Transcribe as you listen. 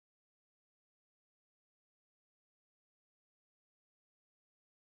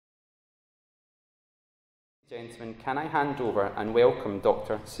Gentlemen, can I hand over and welcome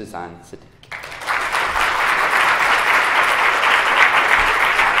Dr. Suzanne Zeedyk.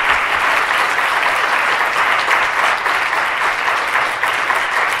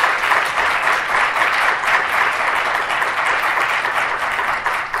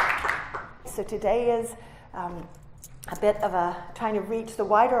 So today is a bit of trying to reach the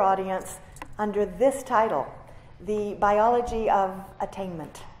wider audience under this title, The Biology of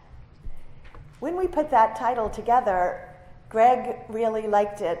Attainment. When we put that title together, Greg really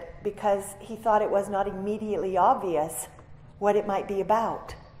liked it because he thought it was not immediately obvious what it might be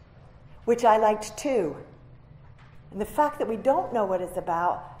about, which I liked too. And the fact that we don't know what it's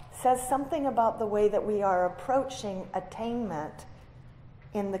about says something about the way that we are approaching attainment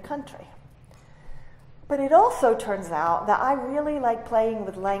in the country. But it also turns out that I really like playing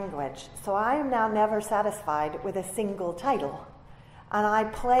with language, so I am now never satisfied with a single title. And I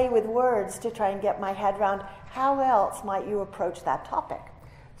play with words to try and get my head around how else might you approach that topic.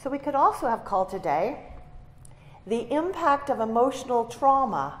 So we could also have called today, The Impact of Emotional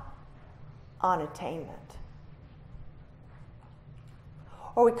Trauma on Attainment.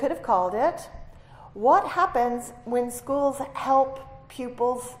 Or we could have called it, What Happens When Schools Help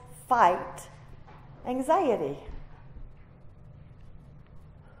Pupils Fight Anxiety?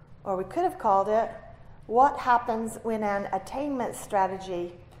 Or we could have called it, What Happens When an Attainment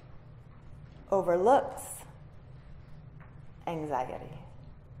Strategy Overlooks Anxiety?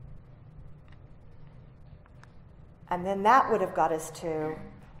 And then that would have got us to,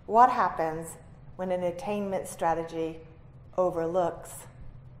 what happens when an attainment strategy overlooks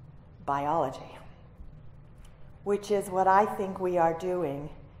biology? Which is what I think we are doing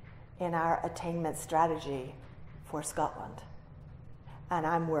in our attainment strategy for Scotland. And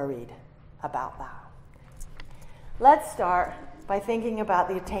I'm worried about that. Let's start by thinking about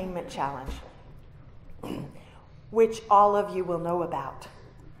the Attainment Challenge, which all of you will know about.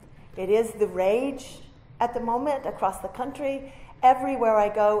 It is the rage at the moment across the country. Everywhere I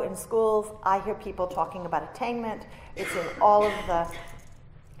go in schools, I hear people talking about attainment. It's in all of the,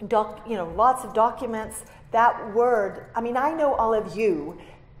 lots of documents. That word, I know all of you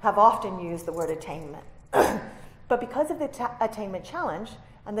have often used the word attainment. But because of the Attainment Challenge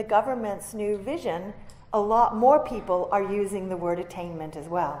and the government's new vision, a lot more people are using the word attainment as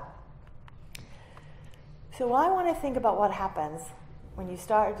well. So I want to think about what happens when you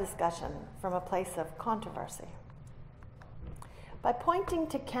start a discussion from a place of controversy by pointing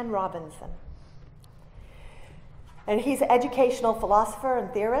to Ken Robinson. And he's an educational philosopher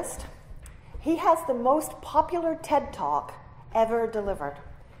and theorist. He has the most popular TED Talk ever delivered.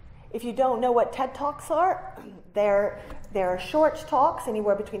 If you don't know what TED Talks are, they're short talks,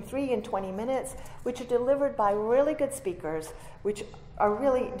 anywhere between 3 and 20 minutes, which are delivered by really good speakers, which are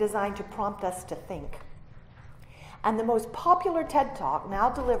really designed to prompt us to think. And the most popular TED Talk, now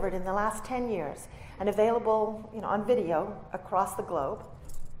delivered in the last 10 years, and available on video across the globe,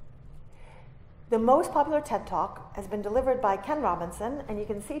 the most popular TED Talk has been delivered by Ken Robinson, and you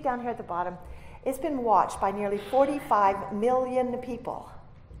can see down here at the bottom, it's been watched by nearly 45 million people,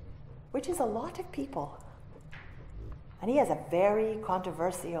 which is a lot of people. And he has a very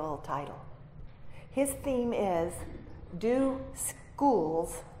controversial title. His theme is, Do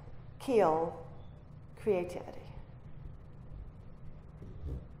Schools Kill Creativity?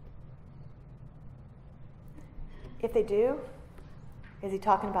 If they do, is he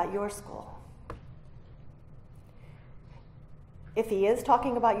talking about your school? If he is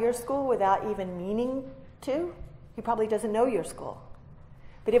talking about your school without even meaning to, he probably doesn't know your school.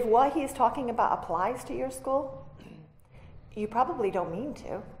 But if what he is talking about applies to your school, you probably don't mean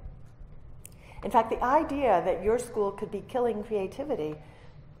to. In fact, the idea that your school could be killing creativity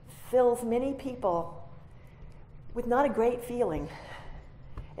fills many people with not a great feeling.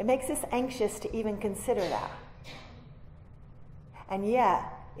 It makes us anxious to even consider that. And yet,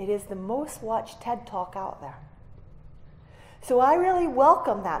 it is the most watched TED Talk out there. So I really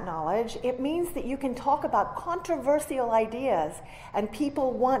welcome that knowledge. It means that you can talk about controversial ideas and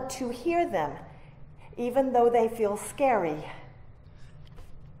people want to hear them, even though they feel scary.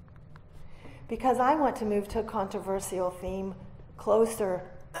 Because I want to move to a controversial theme closer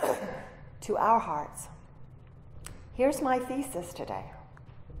to our hearts. Here's my thesis today.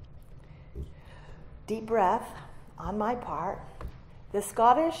 Deep breath on my part. The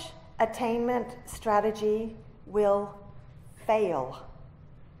Scottish attainment strategy will fail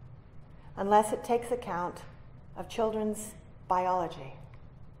unless it takes account of children's biology.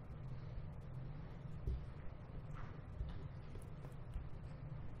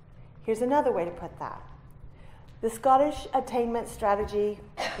 Here's another way to put that. The Scottish attainment strategy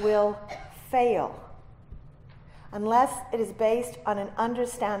will fail unless it is based on an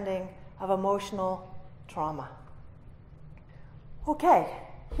understanding of emotional trauma. Okay,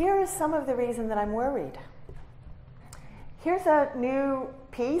 here is some of the reason that I'm worried. Here's a new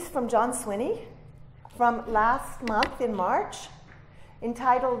piece from John Swinney from last month in March,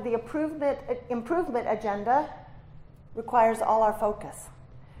 entitled "The Improvement Agenda Requires All Our Focus."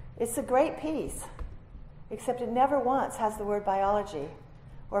 It's a great piece, except it never once has the word biology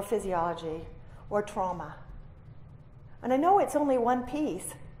or physiology or trauma. And I know it's only one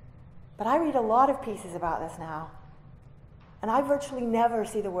piece, but I read a lot of pieces about this now, and I virtually never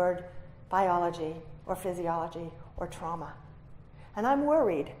see the word biology or physiology or trauma. And I'm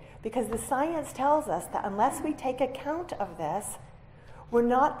worried because the science tells us that unless we take account of this, we're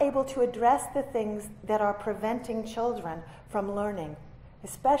not able to address the things that are preventing children from learning,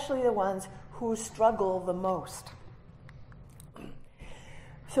 especially the ones who struggle the most.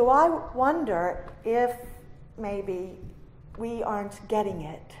 So I wonder if maybe we aren't getting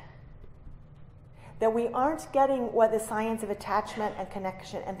it. That we aren't getting what the science of attachment and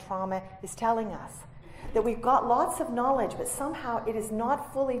connection and trauma is telling us. That we've got lots of knowledge, but somehow it is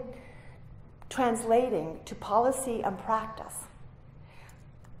not fully translating to policy and practice.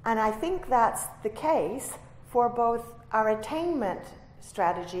 And I think that's the case for both our attainment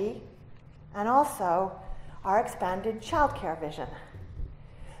strategy and also our expanded childcare vision.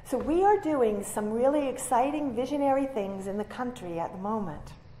 So we are doing some really exciting visionary things in the country at the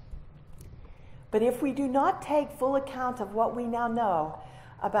moment. But if we do not take full account of what we now know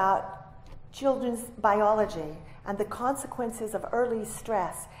about children's biology and the consequences of early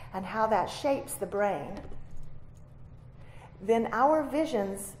stress and how that shapes the brain, then our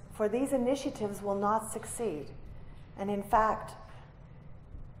visions for these initiatives will not succeed. And in fact,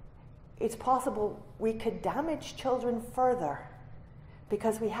 it's possible we could damage children further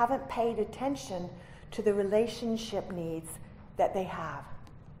because we haven't paid attention to the relationship needs that they have.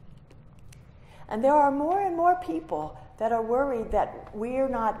 And there are more and more people that are worried that we're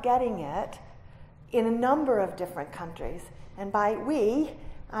not getting it in a number of different countries. And by we,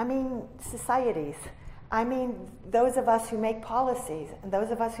 I mean societies. I mean those of us who make policies, and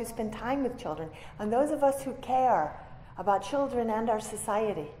those of us who spend time with children, and those of us who care about children and our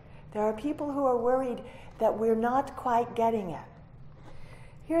society. There are people who are worried that we're not quite getting it.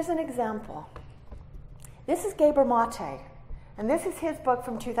 Here's an example. This is Gabor Mate, and this is his book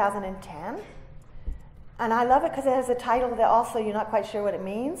from 2010. And I love it because it has a title that also you're not quite sure what it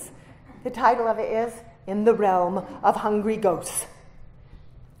means. The title of it is "In the Realm of Hungry Ghosts."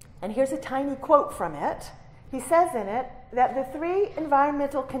 And here's a tiny quote from it. He says in it that the 3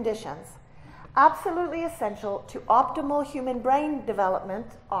 environmental conditions absolutely essential to optimal human brain development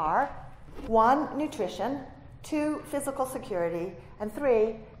are 1, nutrition, 2, physical security, and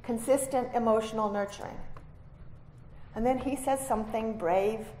 3, consistent emotional nurturing. And then he says something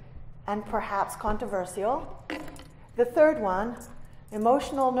brave and perhaps controversial. The third one,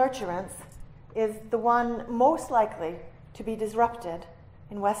 emotional nurturance, is the one most likely to be disrupted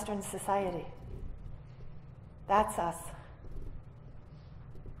in Western society. That's us.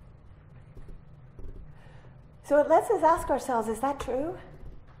 So it lets us ask ourselves, is that true?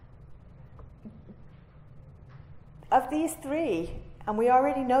 Of these 3, and we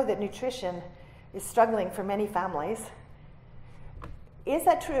already know that nutrition is struggling for many families, is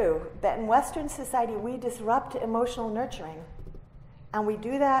that true that in Western society we disrupt emotional nurturing? And we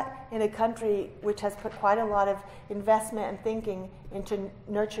do that in a country which has put quite a lot of investment and thinking into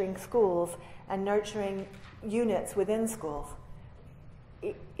nurturing schools and nurturing units within schools.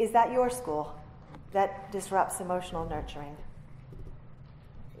 Is that your school that disrupts emotional nurturing?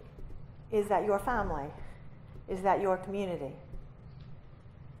 Is that your family? Is that your community?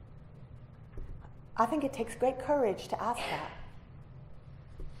 I think it takes great courage to ask that.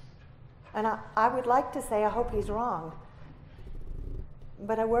 And I would like to say I hope he's wrong,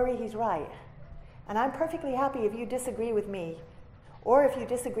 but I worry he's right. And I'm perfectly happy if you disagree with me or if you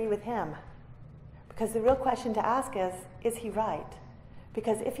disagree with him, because the real question to ask is he right?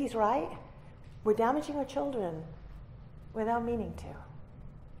 Because if he's right, we're damaging our children without meaning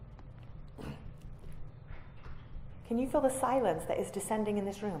to. Can you feel the silence that is descending in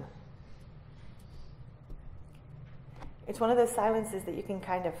this room? It's one of those silences that you can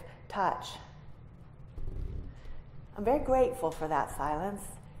kind of touch. I'm very grateful for that silence.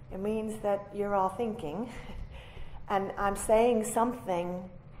 It means that you're all thinking, and I'm saying something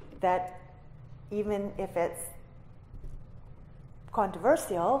that, even if it's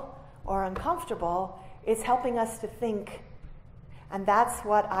controversial or uncomfortable, is helping us to think. And that's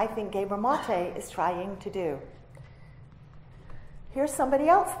what I think Gabor Mate is trying to do. Here's somebody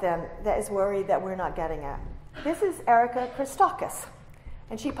else then that is worried that we're not getting it. This is Erica Christakis,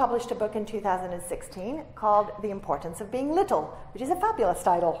 and she published a book in 2016 called The Importance of Being Little, which is a fabulous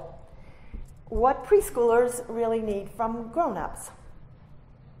title. What preschoolers really need from grown-ups.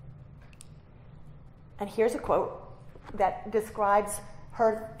 And here's a quote that describes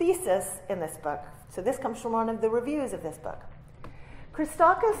her thesis in this book. So this comes from one of the reviews of this book.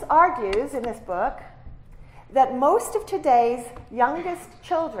 Christakis argues in this book that most of today's youngest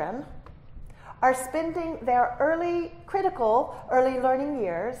children are spending their critical early learning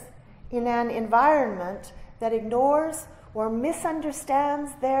years in an environment that ignores or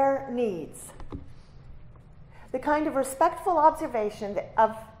misunderstands their needs. The kind of respectful observation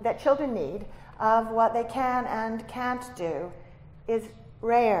that children need of what they can and can't do is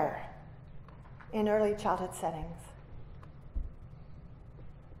rare in early childhood settings.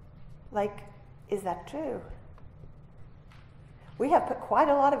 Like, is that true? We have put quite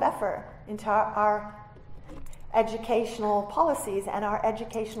a lot of effort into our educational policies and our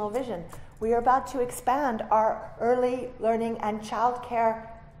educational vision. We are about to expand our early learning and childcare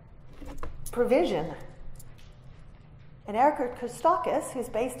provision. And Erica Christakis, who's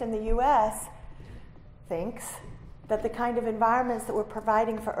based in the US, thinks that the kind of environments that we're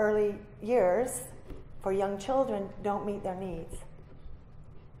providing for early years for young children don't meet their needs.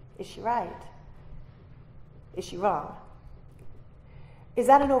 Is she right? Is she wrong? Is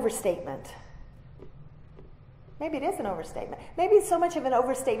that an overstatement? Maybe it is an overstatement. Maybe it's so much of an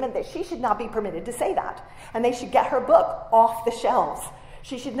overstatement that she should not be permitted to say that, and they should get her book off the shelves.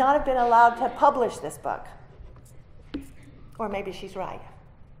 She should not have been allowed to publish this book. Or maybe she's right.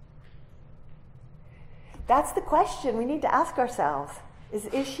 That's the question we need to ask ourselves,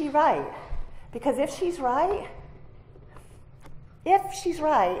 is she right? Because if she's right,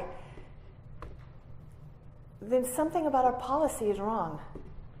 then something about our policy is wrong.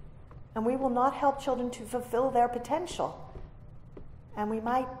 And we will not help children to fulfill their potential. And we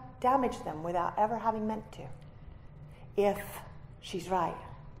might damage them without ever having meant to, if she's right.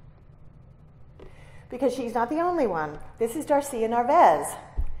 Because she's not the only one. This is Darcia Narvaez.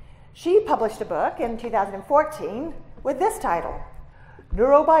 She published a book in 2014 with this title,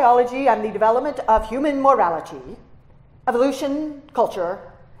 Neurobiology and the Development of Human Morality, Evolution, Culture,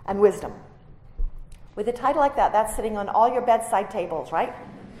 and Wisdom. With a title like that, that's sitting on all your bedside tables, right?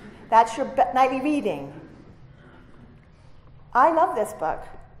 That's your nightly reading. I love this book,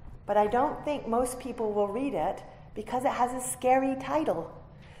 but I don't think most people will read it because it has a scary title.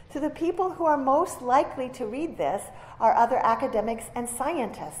 So the people who are most likely to read this are other academics and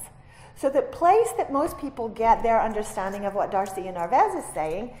scientists. So the place that most people get their understanding of what Darcia Narvaez is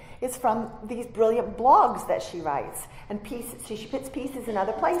saying is from these brilliant blogs that she writes, and pieces. She puts pieces in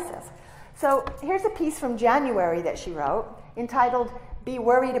other places. So here's a piece from January that she wrote entitled, Be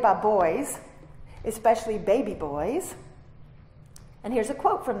Worried About Boys, Especially Baby Boys. And here's a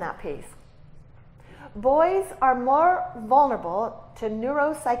quote from that piece. Boys are more vulnerable to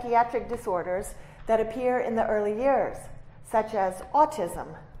neuropsychiatric disorders that appear in the early years, such as autism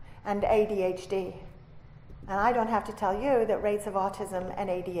and ADHD. And I don't have to tell you that rates of autism and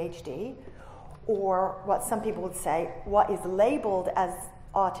ADHD, or what some people would say, what is labeled as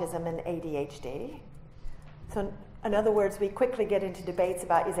autism and ADHD. So in other words, we quickly get into debates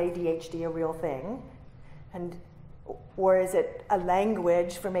about, is ADHD a real thing? Or is it a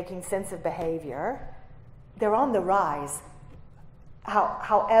language for making sense of behavior? They're on the rise,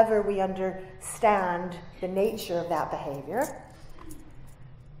 however we understand the nature of that behavior.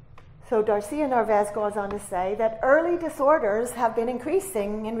 So Darcia Narvaez goes on to say that early disorders have been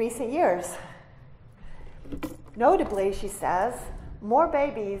increasing in recent years. Notably, she says, more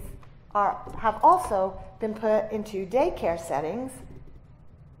babies have also been put into daycare settings,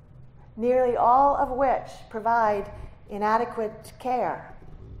 nearly all of which provide inadequate care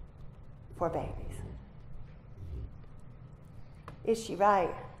for babies. Is she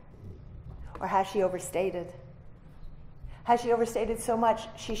right? Or has she overstated? Has she overstated so much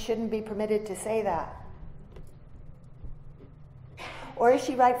she shouldn't be permitted to say that? Or is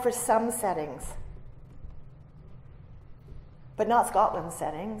she right for some settings, but not Scotland's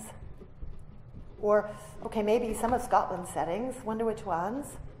settings? Or, okay, maybe some of Scotland's settings, wonder which ones?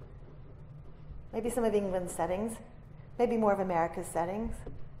 Maybe some of England's settings, maybe more of America's settings.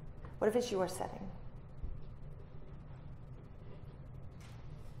 What if it's your setting?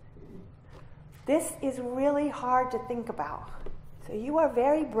 This is really hard to think about. So you are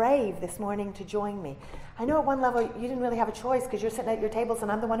very brave this morning to join me. I know at one level you didn't really have a choice because you're sitting at your tables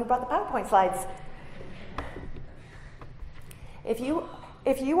and I'm the one who brought the PowerPoint slides. If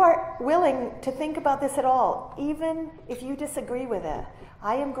you are willing to think about this at all, even if you disagree with it,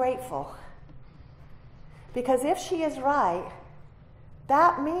 I am grateful. Because if she is right,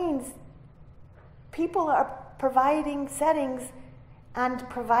 that means people are providing settings and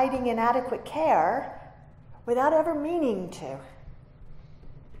providing inadequate care without ever meaning to.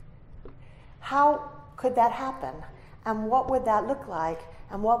 How could that happen? And what would that look like?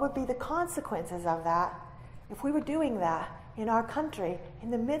 And what would be the consequences of that if we were doing that in our country in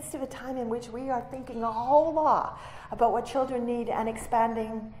the midst of a time in which we are thinking a whole lot about what children need and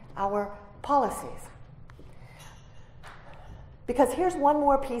expanding our policies? Because here's one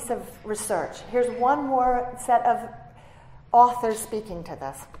more piece of research. Here's one more set of authors speaking to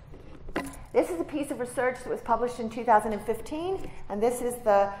this. This is a piece of research that was published in 2015, and this is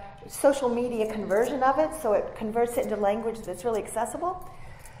the social media conversion of it, so it converts it into language that's really accessible.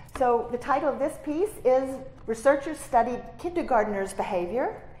 So the title of this piece is Researchers Studied Kindergartners'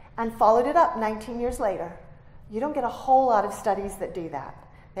 Behavior and Followed It Up 19 years later. You don't get a whole lot of studies that do that.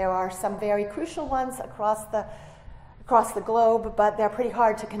 There are some very crucial ones across the globe, but they're pretty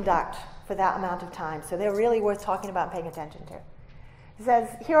hard to conduct for that amount of time. So they're really worth talking about and paying attention to. It says,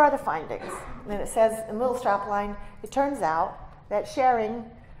 here are the findings. And then it says in a little strapline, it turns out that sharing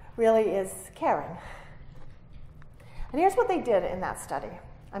really is caring. And here's what they did in that study.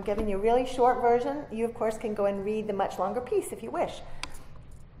 I'm giving you a really short version. You, of course, can go and read the much longer piece if you wish.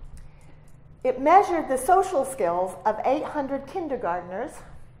 It measured the social skills of 800 kindergartners,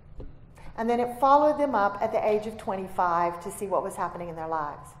 and then it followed them up at the age of 25 to see what was happening in their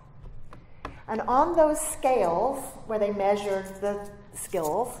lives. And on those scales, where they measured the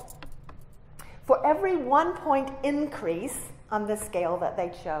skills, for every 1 point increase on the scale that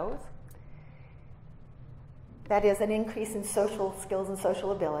they chose, that is an increase in social skills and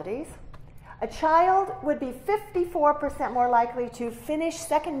social abilities, a child would be 54% more likely to finish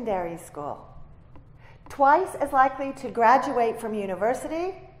secondary school, twice as likely to graduate from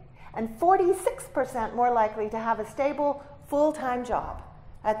university, and 46% more likely to have a stable full-time job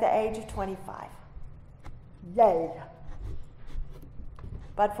at the age of 25. Yay!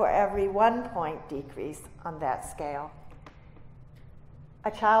 But for every 1 point decrease on that scale, a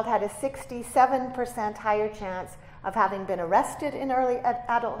child had a 67% higher chance of having been arrested in early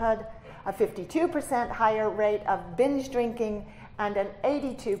adulthood, a 52% higher rate of binge drinking, and an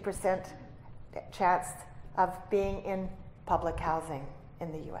 82% chance of being in public housing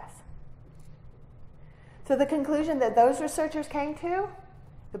in the U.S. So the conclusion that those researchers came to,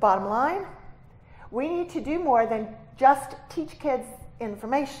 the bottom line, we need to do more than just teach kids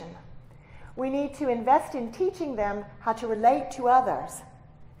information. We need to invest in teaching them how to relate to others.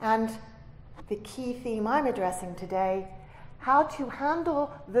 And the key theme I'm addressing today, how to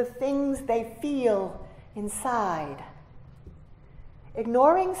handle the things they feel inside.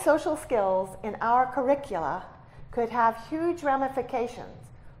 Ignoring social skills in our curricula could have huge ramifications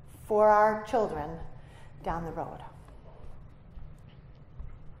for our children down the road.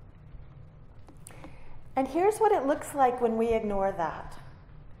 And here's what it looks like when we ignore that,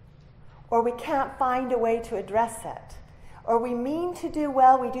 or we can't find a way to address it, or we mean to do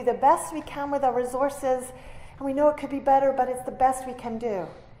well, we do the best we can with our resources, and we know it could be better, but it's the best we can do.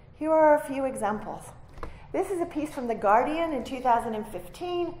 Here are a few examples. This is a piece from The Guardian in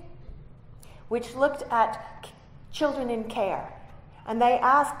 2015, which looked at children in care. And they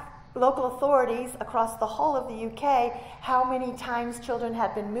asked local authorities across the whole of the UK how many times children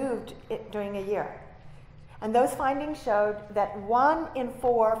had been moved during a year. And those findings showed that 1 in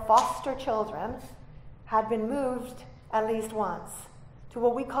 4 foster children had been moved at least once to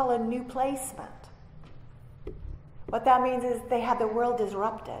what we call a new placement. What that means is they had the world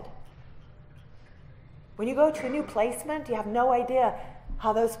disrupted. When you go to a new placement, you have no idea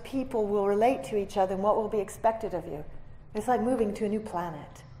how those people will relate to each other and what will be expected of you. It's like moving to a new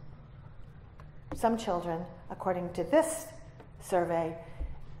planet. Some children, according to this survey,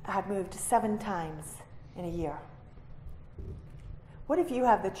 had moved 7 times in a year. What if you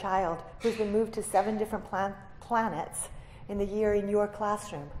have the child who's been moved to 7 different planets in the year in your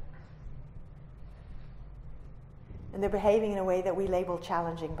classroom? And they're behaving in a way that we label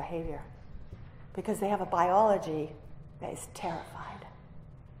challenging behavior because they have a biology that is terrified.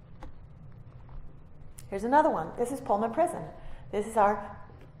 Here's another one. This is Pullman Prison. This is our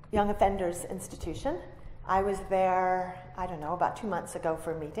young offenders institution. I was there, about 2 months ago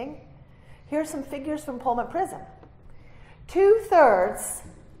for a meeting. Here are some figures from Pullman Prison. 2/3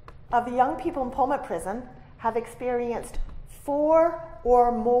 of the young people in Pullman Prison have experienced 4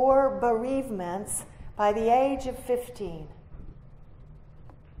 or more bereavements by the age of 15.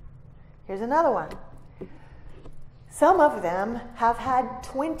 Here's another one. Some of them have had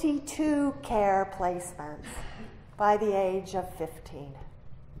 22 care placements by the age of 15.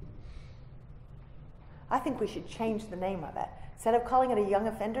 I think we should change the name of it. Instead of calling it a young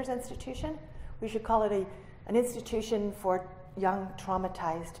offenders institution, we should call it an institution for young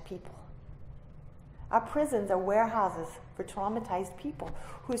traumatized people. Our prisons are warehouses for traumatized people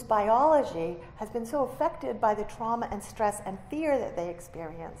whose biology has been so affected by the trauma and stress and fear that they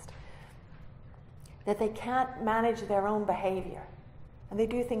experienced that they can't manage their own behavior. And they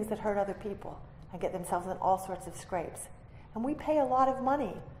do things that hurt other people and get themselves in all sorts of scrapes. And we pay a lot of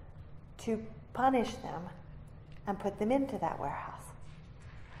money to punish them and put them into that warehouse.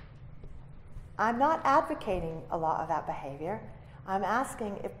 I'm not advocating a lot of that behavior. I'm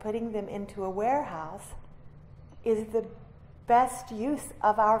asking if putting them into a warehouse is the best use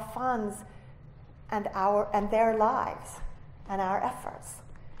of our funds and their lives and our efforts.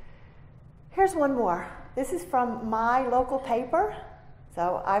 Here's one more. This is from my local paper.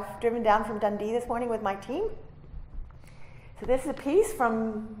 So I've driven down from Dundee this morning with my team. So this is a piece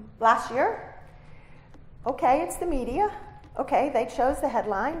from last year. Okay, it's the media. Okay, they chose the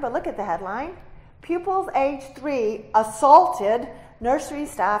headline, but look at the headline. Pupils age 3 assaulted nursery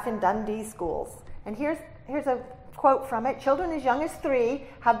staff in Dundee schools. And here's a quote from it. Children as young as 3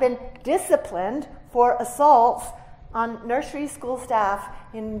 have been disciplined for assaults on nursery school staff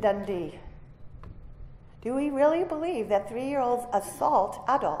in Dundee. Do we really believe that 3-year-olds assault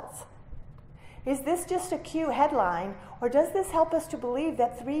adults? Is this just a cute headline, or does this help us to believe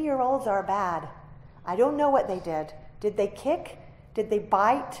that 3-year-olds are bad? I don't know what they did. Did they kick? Did they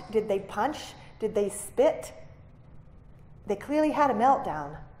bite? Did they punch? Did they spit? They clearly had a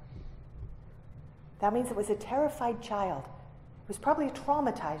meltdown. That means it was a terrified child. It was probably a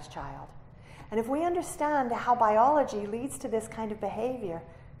traumatized child. And if we understand how biology leads to this kind of behavior,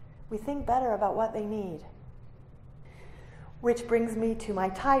 we think better about what they need. Which brings me to my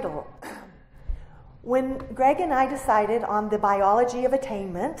title. When Greg and I decided on the biology of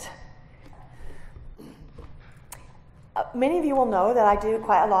attainment, many of you will know that I do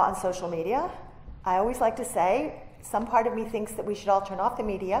quite a lot on social media. I always like to say, some part of me thinks that we should all turn off the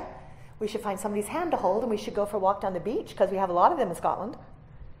media. We should find somebody's hand to hold, and we should go for a walk down the beach, because we have a lot of them in Scotland.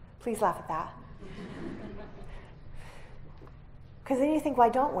 Please laugh at that. Because then you think, why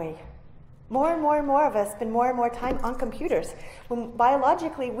don't we? More and more and more of us spend more and more time on computers. When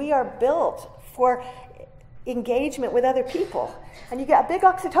biologically, we are built for engagement with other people. And you get a big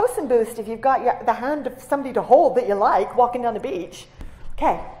oxytocin boost if you've got the hand of somebody to hold that you like walking down the beach.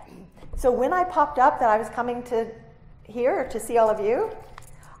 Okay, so when I popped up that I was coming to here to see all of you,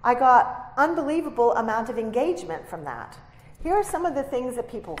 I got unbelievable amount of engagement from that. Here are some of the things that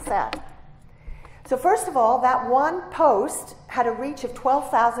people said. So first of all, that one post had a reach of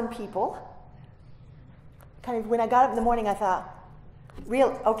 12,000 people. Kind of when I got up in the morning, I thought,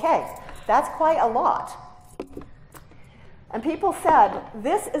 okay, that's quite a lot. And people said,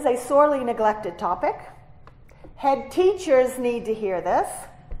 this is a sorely neglected topic. Head teachers need to hear this.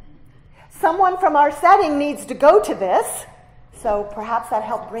 Someone from our setting needs to go to this. So perhaps that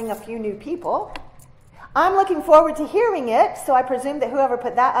helped bring a few new people. I'm looking forward to hearing it, so I presume that whoever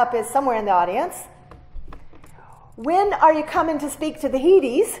put that up is somewhere in the audience. When are you coming to speak to the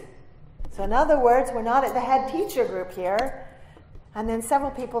Headies? So in other words, we're not at the head teacher group here. And then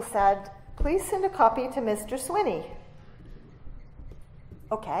several people said, please send a copy to Mr. Swinney.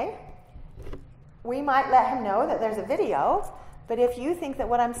 Okay. We might let him know that there's a video, but if you think that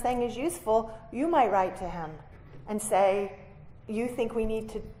what I'm saying is useful, you might write to him and say, you think we need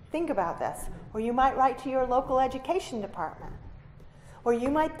to think about this. Or you might write to your local education department. Or you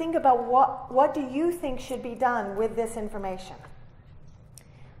might think about what do you think should be done with this information.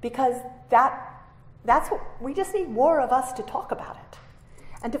 Because that's what we just need more of us to talk about it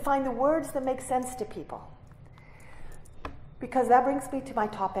and to find the words that make sense to people. Because that brings me to my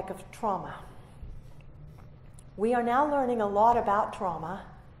topic of trauma. We are now learning a lot about trauma,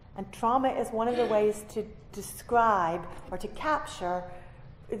 and trauma is one of the ways to describe or to capture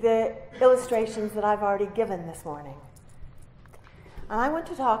the illustrations that I've already given this morning. And I want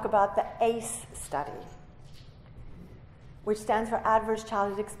to talk about the ACE study, which stands for Adverse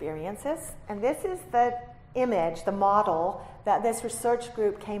Childhood Experiences. And this is the image, the model that this research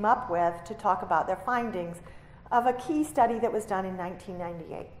group came up with to talk about their findings of a key study that was done in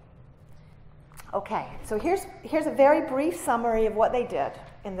 1998. Okay, so here's a very brief summary of what they did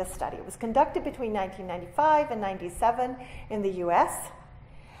in this study. It was conducted between 1995 and 97 in the US,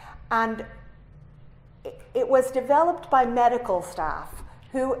 and it was developed by medical staff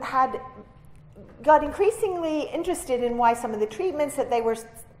who had got increasingly interested in why some of the treatments that they were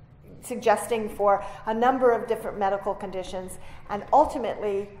suggesting for a number of different medical conditions, and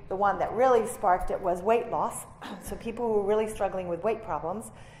ultimately the one that really sparked it was weight loss. So people who were really struggling with weight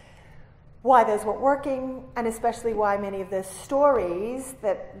problems why those weren't working, and especially why many of the stories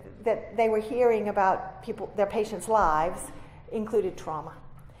that they were hearing about their patients' lives included trauma.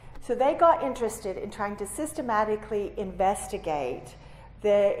 So they got interested in trying to systematically investigate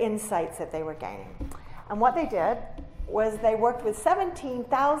the insights that they were gaining. And what they did was they worked with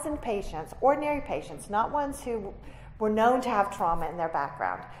 17,000 patients, ordinary patients, not ones who were known to have trauma in their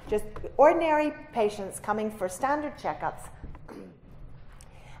background, just ordinary patients coming for standard checkups.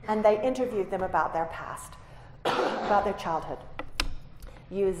 And they interviewed them about their past, about their childhood,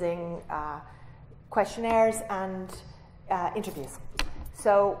 using questionnaires and interviews.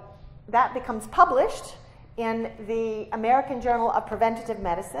 So that becomes published in the American Journal of Preventative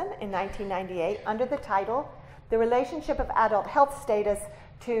Medicine in 1998 under the title, The Relationship of Adult Health Status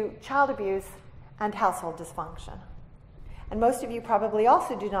to Child Abuse and Household Dysfunction. And most of you probably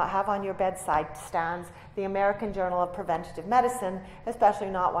also do not have on your bedside stands the American Journal of Preventative Medicine, especially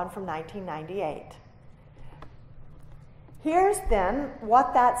not one from 1998. Here's then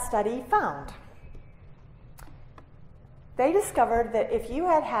what that study found. They discovered that if you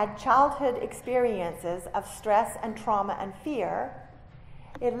had had childhood experiences of stress and trauma and fear,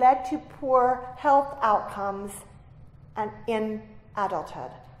 it led to poor health outcomes in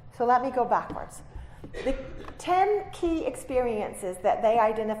adulthood. So let me go backwards. The 10 key experiences that they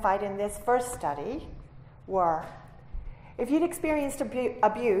identified in this first study were, if you'd experienced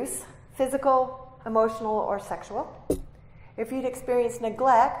abuse, physical, emotional, or sexual, if you'd experienced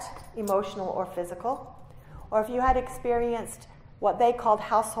neglect, emotional or physical, or if you had experienced what they called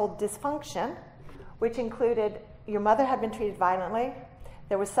household dysfunction, which included your mother had been treated violently,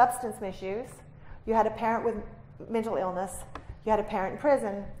 there was substance misuse, you had a parent with mental illness, you had a parent in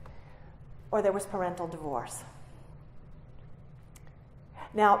prison, or there was parental divorce.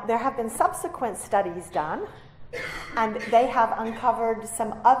 Now, there have been subsequent studies done, and they have uncovered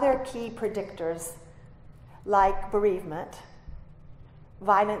some other key predictors like bereavement,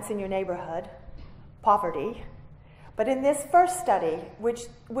 violence in your neighborhood, poverty. But in this first study, which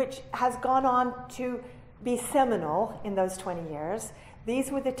has gone on to be seminal in those 20 years,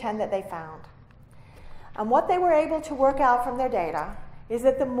 these were the 10 that they found. And what they were able to work out from their data is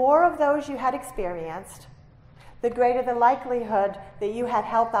that the more of those you had experienced, the greater the likelihood that you had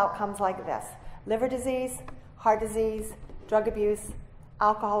health outcomes like this: liver disease, heart disease, drug abuse,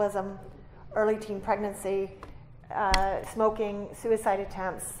 alcoholism, early teen pregnancy, smoking, suicide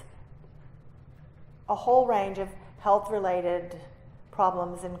attempts, a whole range of health-related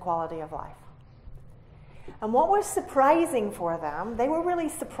problems in quality of life. And what was surprising for them, they were really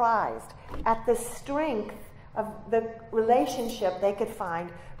surprised at the strength of the relationship they could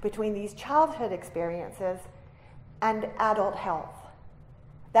find between these childhood experiences and adult health.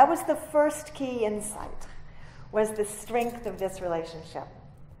 That was the first key insight, was the strength of this relationship.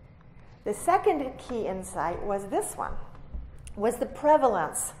 The second key insight was this one, was the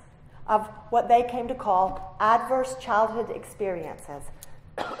prevalence of what they came to call adverse childhood experiences,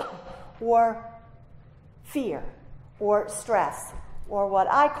 or fear, or stress, or what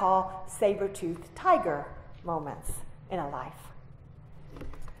I call saber-toothed tiger moments in a life.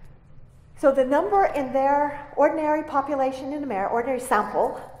 So the number in their ordinary population in America, ordinary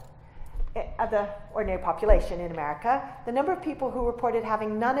sample of the ordinary population in America, the number of people who reported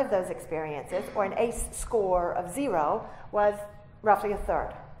having none of those experiences, or an ACE score of 0, was roughly a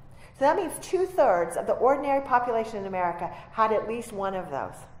third. So that means 2/3 of the ordinary population in America had at least one of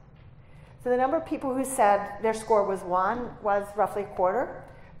those. So the number of people who said their score was 1 was roughly a quarter.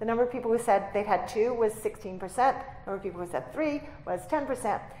 The number of people who said they'd had 2 was 16%. The number of people who said 3 was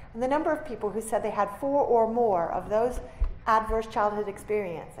 10%. And the number of people who said they had 4 or more of those adverse childhood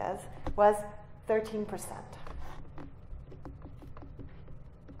experiences was 13%.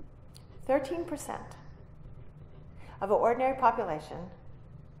 13% of an ordinary population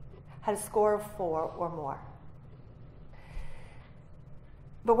had a score of 4 or more.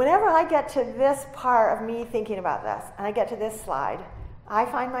 But whenever I get to this part of me thinking about this, and I get to this slide, I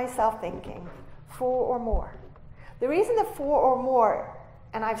find myself thinking 4 or more. The reason the 4 or more,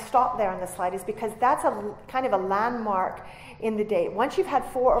 and I've stopped there on the slide, is because that's a kind of a landmark in the data. Once you've had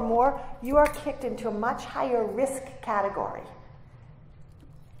 4 or more, you are kicked into a much higher risk category.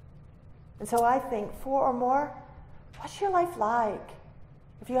 And so I think 4 or more, what's your life like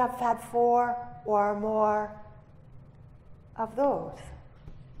if you have had 4 or more of those?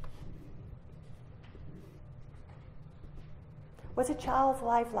 What's a child's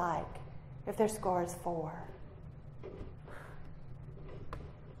life like if their score is 4?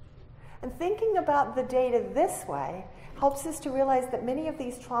 And thinking about the data this way helps us to realize that many of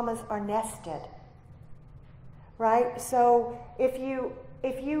these traumas are nested, right? So if you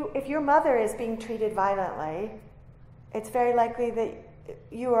if your mother is being treated violently, it's very likely that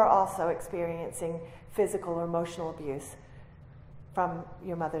you are also experiencing physical or emotional abuse from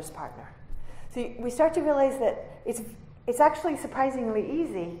your mother's partner. So we start to realize that it's actually surprisingly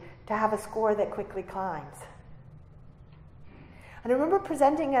easy to have a score that quickly climbs. And I remember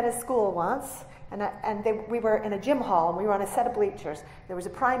presenting at a school once, we were in a gym hall, and we were on a set of bleachers. There was a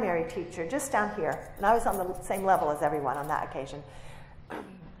primary teacher just down here, and I was on the same level as everyone on that occasion.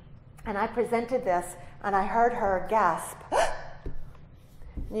 And I presented this, and I heard her gasp.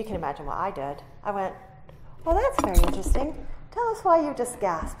 And you can imagine what I did. I went, well, that's very interesting. Tell us why you just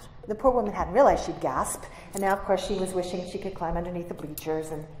gasped. The poor woman hadn't realized she'd gasped, and now, of course, she was wishing she could climb underneath the bleachers.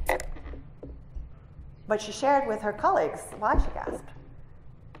 But she shared with her colleagues why she gasped.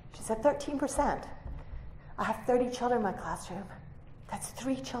 She said, 13%. I have 30 children in my classroom. That's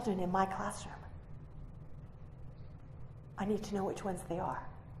 3 children in my classroom. I need to know which ones they are.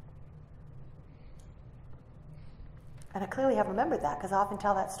 And I clearly have remembered that because I often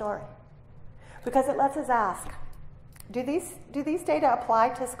tell that story. Because it lets us ask, do these data apply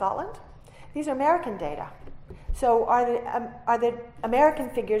to Scotland? These are American data. So are the American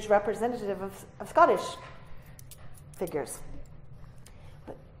figures representative of Scottish figures?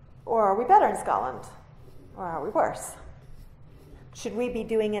 Or are we better in Scotland? Or are we worse? Should we be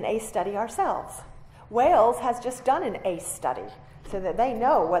doing an ACE study ourselves? Wales has just done an ACE study so that they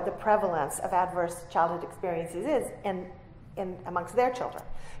know what the prevalence of adverse childhood experiences is in amongst their children.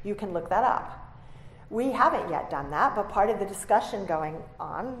 You can look that up. We haven't yet done that, but part of the discussion going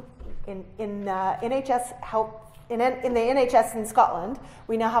on in NHS help in the NHS in Scotland,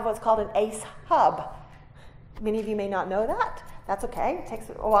 we now have what's called an ACE hub. Many of you may not know that. That's okay. It takes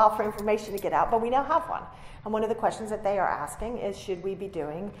a while for information to get out, but we now have one. And one of the questions that they are asking is, should we be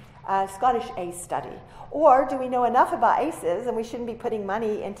doing a Scottish ACE study? Or do we know enough about ACEs and we shouldn't be putting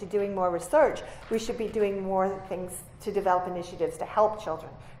money into doing more research? We should be doing more things to develop initiatives to help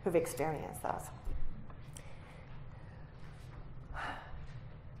children who've experienced those.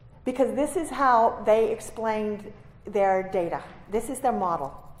 Because this is how they explained their data. This is their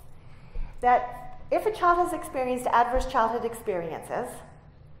model. That if a child has experienced adverse childhood experiences,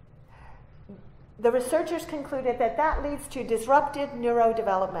 the researchers concluded that that leads to disrupted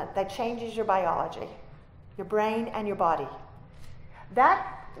neurodevelopment that changes your biology, your brain and your body.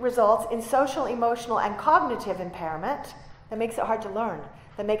 That results in social, emotional, and cognitive impairment that makes it hard to learn,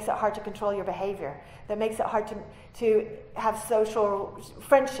 that makes it hard to control your behavior, that makes it hard to have social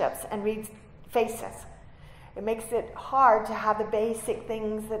friendships and read faces. It makes it hard to have the basic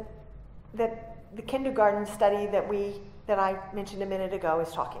things that the kindergarten study that I mentioned a minute ago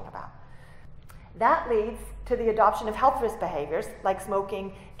is talking about. That leads to the adoption of health risk behaviors like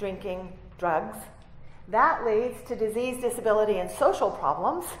smoking, drinking, drugs. That leads to disease, disability, and social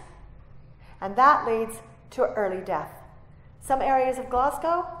problems. And that leads to early death. Some areas of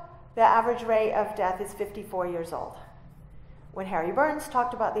Glasgow, the average rate of death is 54 years old. When Harry Burns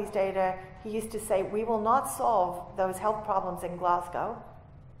talked about these data, he used to say, we will not solve those health problems in Glasgow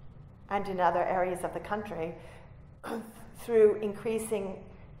and in other areas of the country through increasing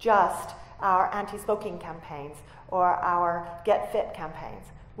just our anti-smoking campaigns or our Get Fit campaigns.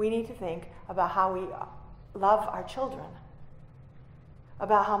 We need to think about how we love our children,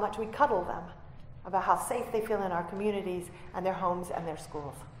 about how much we cuddle them, about how safe they feel in our communities and their homes and their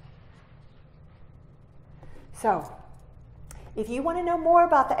schools. So, if you want to know more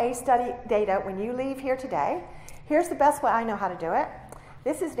about the ACE study data when you leave here today, here's the best way I know how to do it.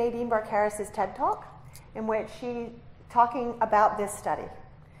 This is Nadine Burke-Harris's TED Talk, in which she's talking about this study.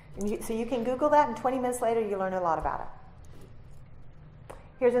 So you can Google that, and 20 minutes later you learn a lot about it.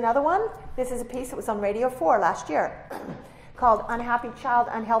 Here's another one. This is a piece that was on Radio 4 last year called Unhappy Child,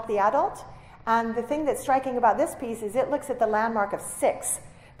 Unhealthy Adult. And the thing that's striking about this piece is it looks at the landmark of 6,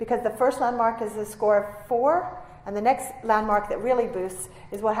 because the first landmark is a score of 4, and the next landmark that really boosts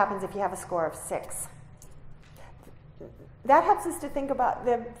is what happens if you have a score of 6. That helps us to think about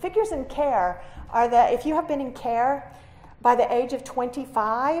the figures in care are that if you have been in care by the age of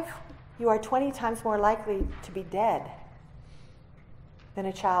 25, you are 20 times more likely to be dead than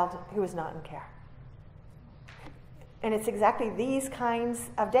a child who is not in care. And it's exactly these kinds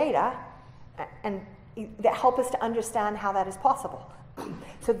of data and that help us to understand how that is possible.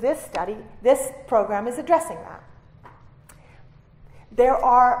 So this program is addressing that. There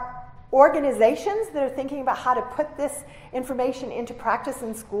are organizations that are thinking about how to put this information into practice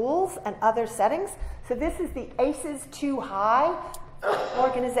in schools and other settings. So this is the ACEs Too High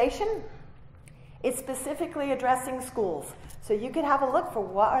organization. It's specifically addressing schools. So you could have a look for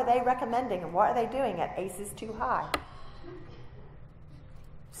what are they recommending and what are they doing at ACEs Too High.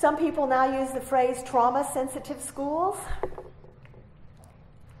 Some people now use the phrase trauma-sensitive schools.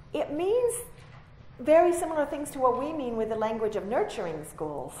 It means very similar things to what we mean with the language of nurturing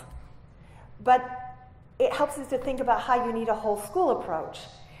schools. But it helps us to think about how you need a whole school approach.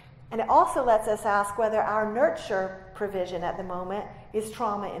 And it also lets us ask whether our nurture provision at the moment is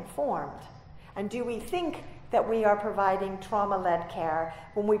trauma-informed. And do we think that we are providing trauma-led care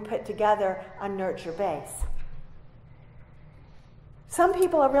when we put together a nurture base? Some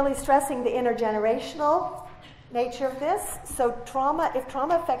people are really stressing the intergenerational nature of this. So if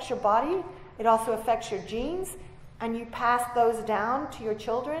trauma affects your body, it also affects your genes, and you pass those down to your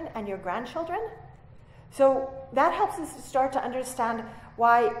children and your grandchildren. So that helps us to start to understand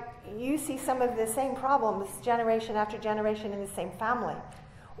why you see some of the same problems generation after generation in the same family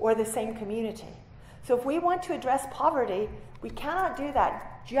or the same community. So if we want to address poverty, we cannot do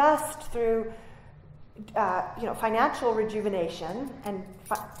that just through financial rejuvenation, and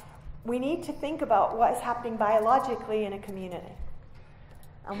we need to think about what is happening biologically in a community.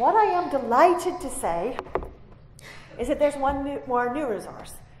 And what I am delighted to say is that there's one more new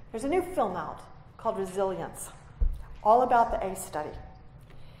resource. There's a new film out called Resilience, all about the ACE study.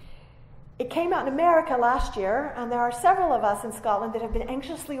 It came out in America last year, and there are several of us in Scotland that have been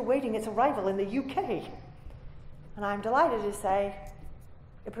anxiously awaiting its arrival in the UK. And I'm delighted to say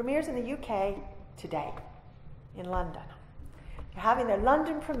it premieres in the UK today in London. They're having their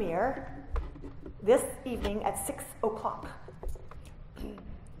London premiere this evening at 6 o'clock. And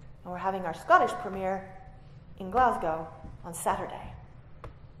we're having our Scottish premiere in Glasgow on Saturday.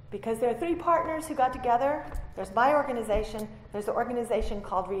 Because there are 3 partners who got together. There's my organization, there's an organization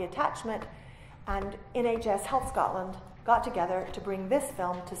called Reattachment, and NHS Health Scotland got together to bring this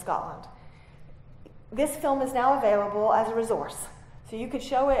film to Scotland. This film is now available as a resource. So you could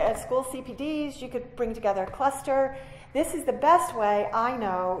show it at school CPDs, you could bring together a cluster. This is the best way I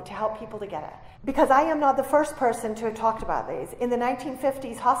know to help people to get it. Because I am not the first person to have talked about these. In the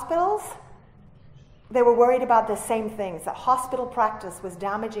 1950s, hospitals, they were worried about the same things, that hospital practice was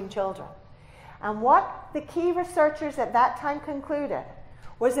damaging children. And what the key researchers at that time concluded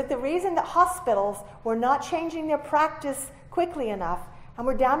was that the reason that hospitals were not changing their practice quickly enough and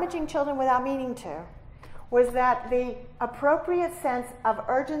were damaging children without meaning to was that the appropriate sense of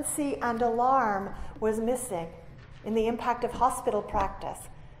urgency and alarm was missing in the impact of hospital practice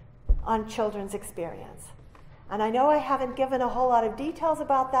on children's experience. And I know I haven't given a whole lot of details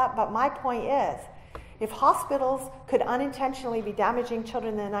about that, but my point is, if hospitals could unintentionally be damaging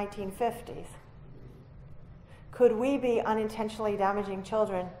children in the 1950s, could we be unintentionally damaging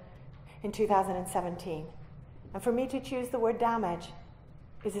children in 2017? And for me to choose the word damage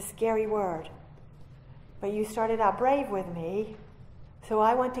is a scary word. But you started out brave with me, so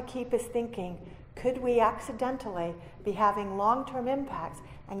I want to keep us thinking, could we accidentally be having long-term impacts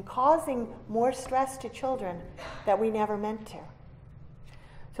and causing more stress to children that we never meant to?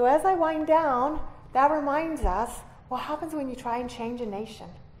 So as I wind down, that reminds us what happens when you try and change a nation.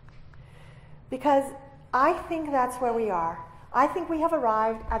 Because I think that's where we are. I think we have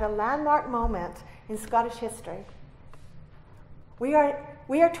arrived at a landmark moment in Scottish history. We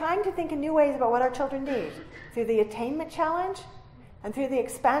are trying to think in new ways about what our children need through the Attainment Challenge and through the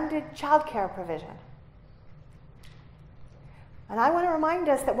expanded childcare provision. And I want to remind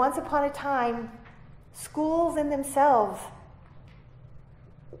us that once upon a time, schools in themselves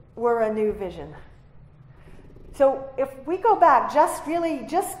were a new vision. So if we go back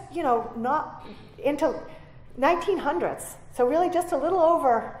not into 1900s, so really just a little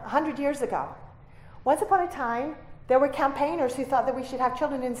over 100 years ago, once upon a time, there were campaigners who thought that we should have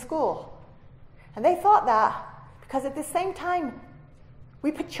children in school. And they thought that because at the same time,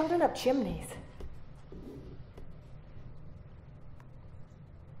 we put children up chimneys.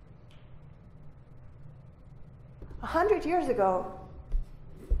 A 100 years ago,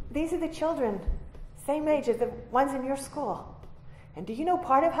 these are the children, same age as the ones in your school. And do you know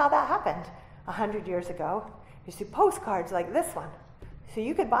part of how that happened 100 years ago? You see postcards like this one. So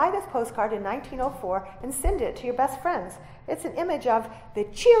you could buy this postcard in 1904 and send it to your best friends. It's an image of the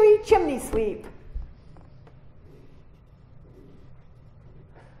cheery chimney sweep.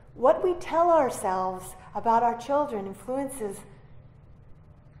 What we tell ourselves about our children influences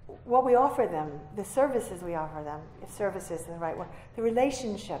what we offer them, the services we offer them, if services is the right word, the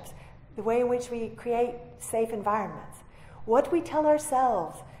relationships, the way in which we create safe environments. What we tell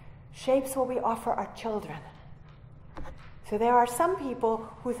ourselves shapes what we offer our children. So there are some people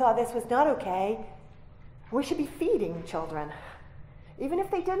who thought this was not okay. We should be feeding children. Even if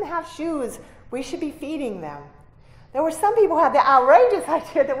they didn't have shoes, we should be feeding them. There were some people who had the outrageous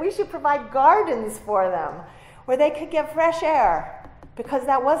idea that we should provide gardens for them where they could get fresh air because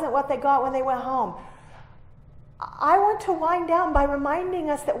that wasn't what they got when they went home. I want to wind down by reminding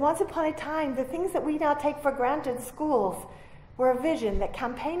us that once upon a time, the things that we now take for granted in schools were a vision that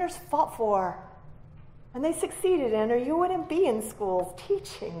campaigners fought for, and they succeeded in, or you wouldn't be in schools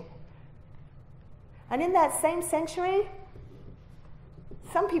teaching. And in that same century,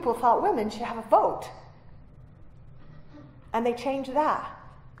 some people thought women should have a vote. And they changed that.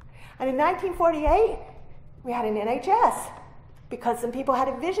 And in 1948, we had an NHS because some people had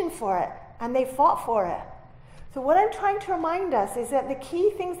a vision for it, and they fought for it. So what I'm trying to remind us is that the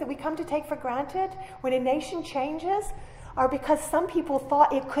key things that we come to take for granted when a nation changes are because some people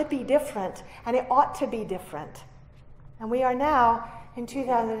thought it could be different and it ought to be different. And we are now, in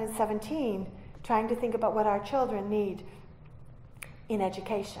 2017, trying to think about what our children need in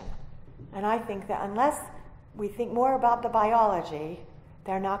education. And I think that unless we think more about the biology,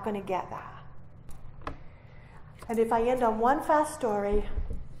 they're not going to get that. And if I end on one fast story,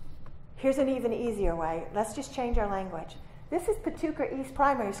 here's an even easier way. Let's just change our language. This is Patuca East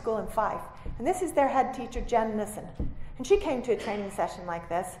Primary School in Fife. And this is their head teacher, Jen Nissen. And she came to a training session like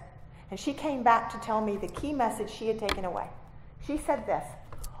this. And she came back to tell me the key message she had taken away. She said this: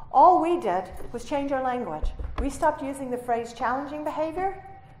 all we did was change our language. We stopped using the phrase challenging behavior,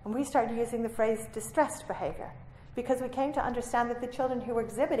 and we started using the phrase distressed behavior, because we came to understand that the children who were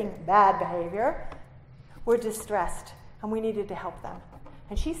exhibiting bad behavior were distressed, and we needed to help them.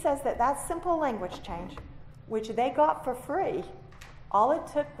 And she says that that simple language change, which they got for free, all it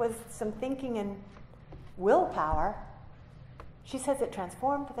took was some thinking and willpower, she says it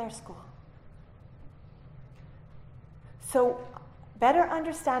transformed their school. So better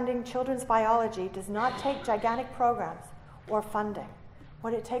understanding children's biology does not take gigantic programs or funding.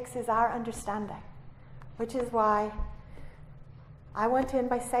 What it takes is our understanding, which is why I want to end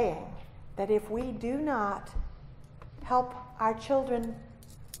by saying that if we do not help our children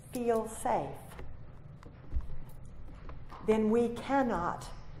feel safe, then we cannot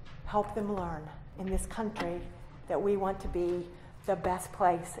help them learn in this country that we want to be the best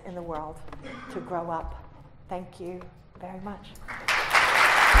place in the world to grow up. Thank you very much.